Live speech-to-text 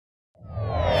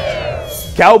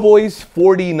Cowboys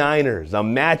 49ers, a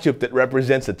matchup that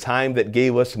represents a time that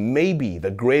gave us maybe the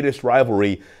greatest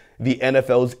rivalry the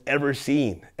NFL's ever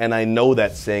seen. And I know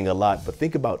that's saying a lot, but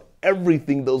think about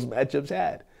everything those matchups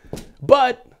had.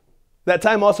 But that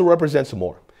time also represents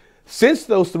more. Since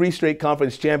those 3 straight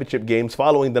conference championship games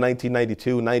following the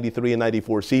 1992, 93, and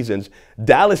 94 seasons,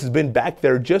 Dallas has been back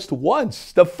there just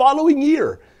once, the following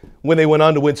year, when they went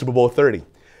on to win Super Bowl 30.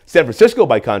 San Francisco,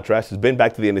 by contrast, has been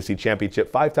back to the NFC Championship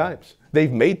 5 times.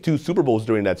 They've made 2 Super Bowls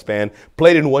during that span,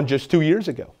 played in one just 2 years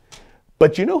ago.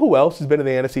 But you know who else has been in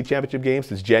the NFC Championship game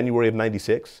since January of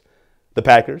 '96? The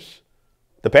Packers,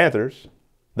 the Panthers,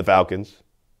 the Falcons,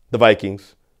 the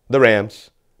Vikings, the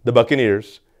Rams, the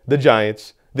Buccaneers, the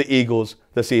Giants, the Eagles,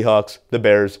 the Seahawks, the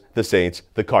Bears, the Saints,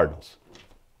 the Cardinals.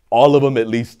 All of them at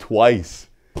least twice.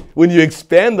 When you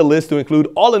expand the list to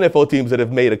include all NFL teams that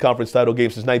have made a conference title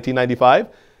game since 1995,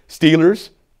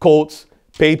 Steelers, Colts,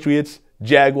 Patriots,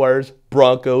 Jaguars,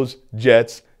 Broncos,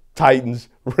 Jets, Titans,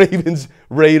 Ravens,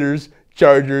 Raiders,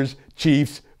 Chargers,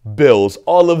 Chiefs, Bills.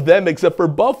 All of them except for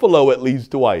Buffalo at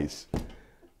least twice.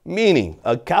 Meaning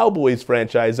a Cowboys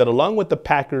franchise that, along with the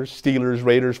Packers, Steelers,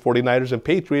 Raiders, 49ers, and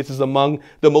Patriots, is among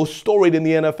the most storied in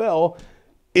the NFL,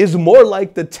 is more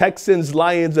like the Texans,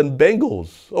 Lions, and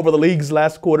Bengals over the league's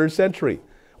last quarter century.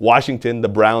 Washington, the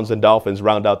Browns, and Dolphins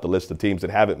round out the list of teams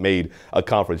that haven't made a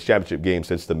conference championship game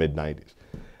since the mid-90s.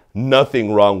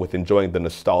 Nothing wrong with enjoying the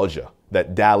nostalgia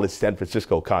that Dallas, San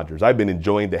Francisco conjures. I've been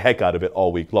enjoying the heck out of it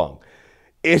all week long.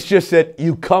 It's just that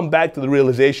you come back to the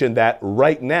realization that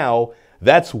right now,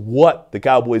 that's what the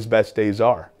Cowboys' best days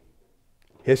are.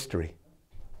 History.